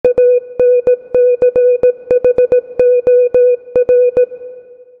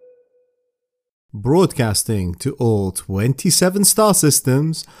broadcasting to all 27 star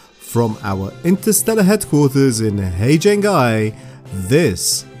systems from our interstellar headquarters in Heijengai.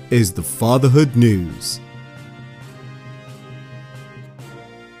 This is the Fatherhood News.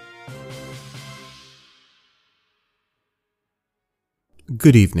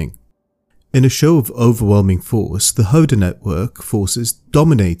 Good evening. In a show of overwhelming force, the Hoda network forces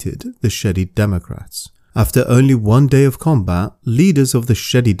dominated the Shedi Democrats. After only one day of combat, leaders of the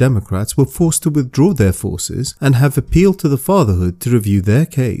Shedi Democrats were forced to withdraw their forces and have appealed to the Fatherhood to review their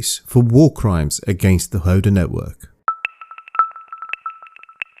case for war crimes against the Hoda network.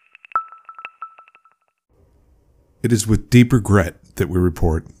 It is with deep regret that we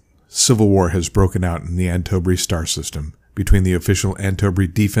report civil war has broken out in the Antobri star system between the official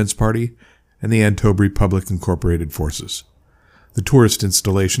Antobri Defense Party and the Antobri Public Incorporated Forces. The tourist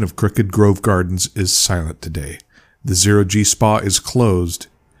installation of Crooked Grove Gardens is silent today. The Zero-G Spa is closed,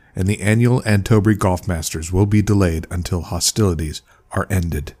 and the annual Antobri Golf Masters will be delayed until hostilities are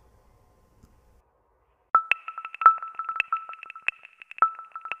ended.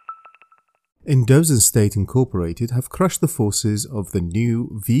 Indozen State Incorporated have crushed the forces of the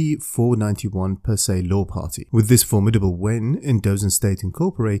new V491 per se law party. With this formidable win, Indozen State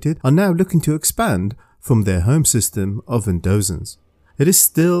Incorporated are now looking to expand from their home system of Indozens. It is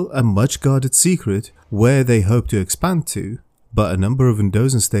still a much guarded secret where they hope to expand to, but a number of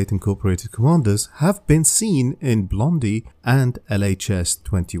Indozen State Incorporated commanders have been seen in Blondie and LHS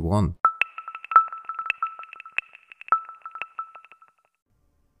 21.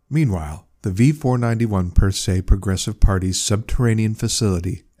 Meanwhile, the V491 per se Progressive Party's subterranean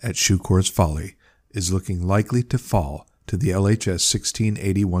facility at Shukor's Folly is looking likely to fall to the LHS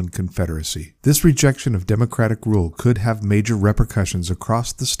 1681 Confederacy. This rejection of democratic rule could have major repercussions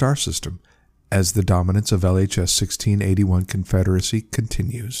across the star system as the dominance of LHS 1681 Confederacy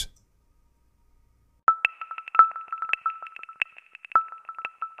continues.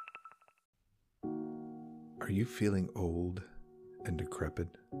 Are you feeling old and decrepit?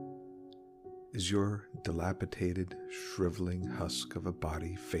 Is your dilapidated, shriveling husk of a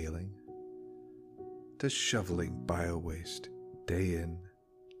body failing? Does shoveling bio-waste day in,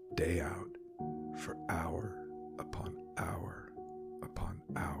 day out, for hour upon hour upon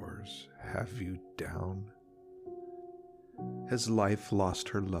hours have you down? Has life lost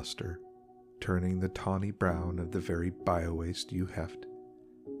her luster, turning the tawny brown of the very bio-waste you heft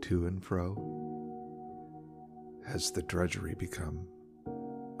to and fro? Has the drudgery become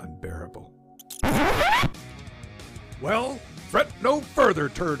unbearable? Well, fret no further,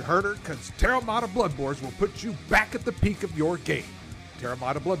 turd herder, because Terramata Bloodbores will put you back at the peak of your game.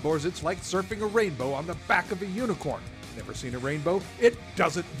 Terramata Bloodbores, it's like surfing a rainbow on the back of a unicorn. Never seen a rainbow? It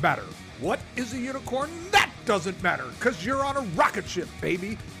doesn't matter. What is a unicorn? That doesn't matter, because you're on a rocket ship,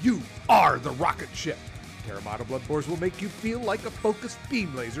 baby. You are the rocket ship. Terramata Bloodbores will make you feel like a focused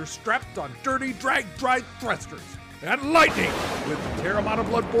beam laser strapped on dirty, drag-dried thrusters. And lightning! With Terramata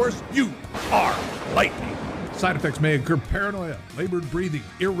Bloodbores, you are lightning! Side effects may incur paranoia, labored breathing,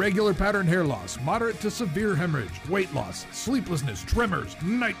 irregular pattern hair loss, moderate to severe hemorrhage, weight loss, sleeplessness, tremors,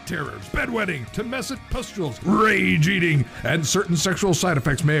 night terrors, bedwetting, tumescent pustules, rage eating, and certain sexual side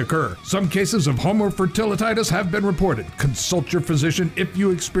effects may occur. Some cases of homofertilititis have been reported. Consult your physician if you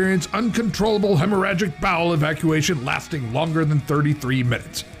experience uncontrollable hemorrhagic bowel evacuation lasting longer than 33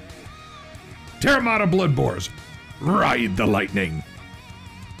 minutes. Terramata Bloodbores, ride the lightning!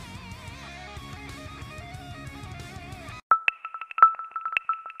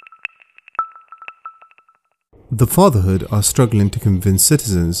 The Fatherhood are struggling to convince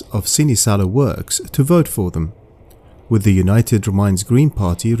citizens of Sinisalo Works to vote for them, with the United Remains Green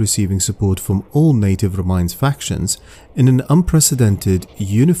Party receiving support from all native Remains factions in an unprecedented,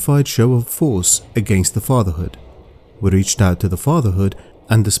 unified show of force against the Fatherhood. We reached out to the Fatherhood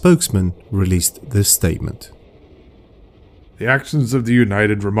and the spokesman released this statement. The actions of the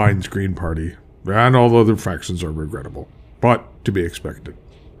United Remains Green Party and all other factions are regrettable, but to be expected.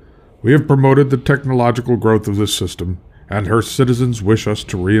 We have promoted the technological growth of this system, and her citizens wish us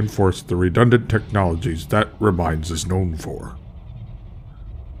to reinforce the redundant technologies that Remains is known for.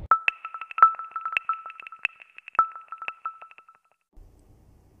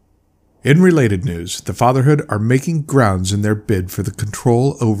 In related news, the Fatherhood are making grounds in their bid for the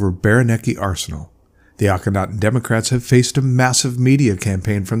control over Baraneki Arsenal. The Akhenaten Democrats have faced a massive media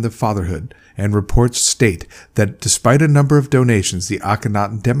campaign from the Fatherhood, and reports state that despite a number of donations, the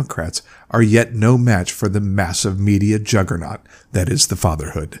Akhenaten Democrats are yet no match for the massive media juggernaut that is the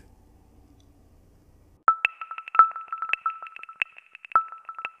Fatherhood.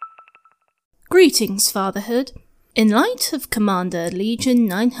 Greetings, Fatherhood. In light of Commander Legion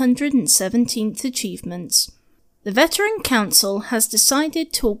 917th achievements, the Veteran Council has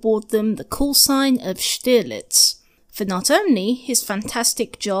decided to award them the call sign of Stirlitz for not only his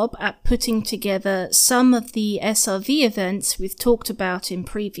fantastic job at putting together some of the SRV events we've talked about in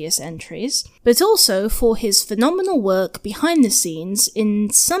previous entries, but also for his phenomenal work behind the scenes in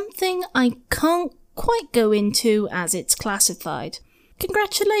something I can't quite go into as it's classified.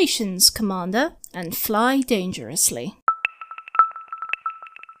 Congratulations, Commander, and fly dangerously.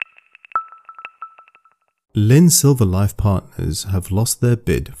 Lynn Silver Life Partners have lost their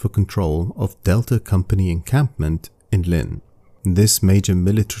bid for control of Delta Company encampment in Lynn. This major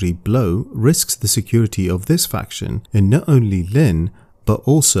military blow risks the security of this faction in not only Lynn, but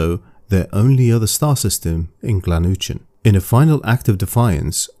also their only other star system in Glanuchin. In a final act of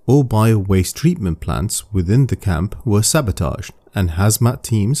defiance, all bio-waste treatment plants within the camp were sabotaged, and hazmat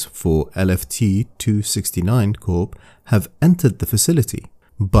teams for LFT 269 Corp have entered the facility.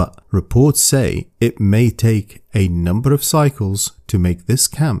 But reports say it may take a number of cycles to make this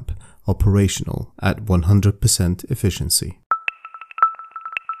camp operational at 100% efficiency.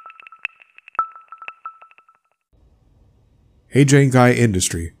 Heijingai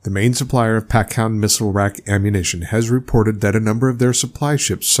Industry, the main supplier of Packhound missile rack ammunition, has reported that a number of their supply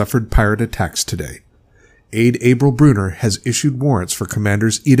ships suffered pirate attacks today. Aide April Bruner has issued warrants for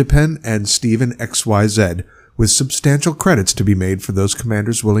Commanders Edepen and Stephen XYZ, with substantial credits to be made for those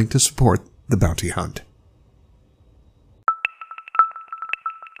commanders willing to support the bounty hunt.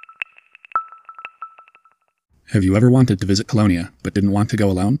 Have you ever wanted to visit Colonia, but didn't want to go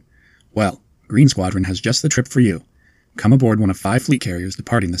alone? Well, Green Squadron has just the trip for you. Come aboard one of 5 fleet carriers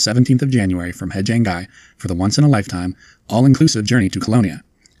departing the 17th of January from Heijingai for the once-in-a-lifetime, all-inclusive journey to Colonia.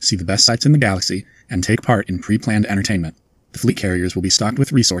 See the best sights in the galaxy, and take part in pre-planned entertainment. The fleet carriers will be stocked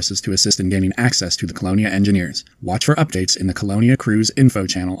with resources to assist in gaining access to the Colonia engineers. Watch for updates in the Colonia Cruise info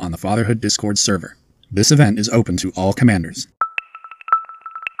channel on the Fatherhood Discord server. This event is open to all commanders.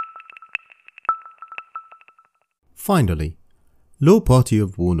 Finally, low party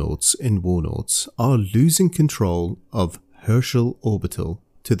of Warlords in Warlords are losing control of Herschel Orbital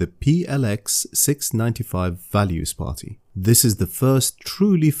to the PLX 695 Values Party. This is the first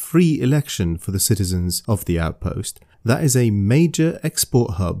truly free election for the citizens of the outpost. That is a major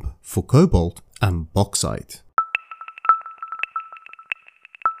export hub for cobalt and bauxite.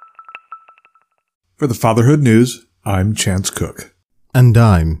 For the Fatherhood News, I'm Chance Cook. And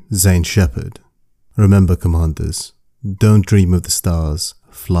I'm Zane Shepard. Remember, Commanders, don't dream of the stars,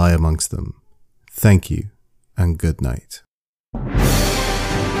 fly amongst them. Thank you, and good night.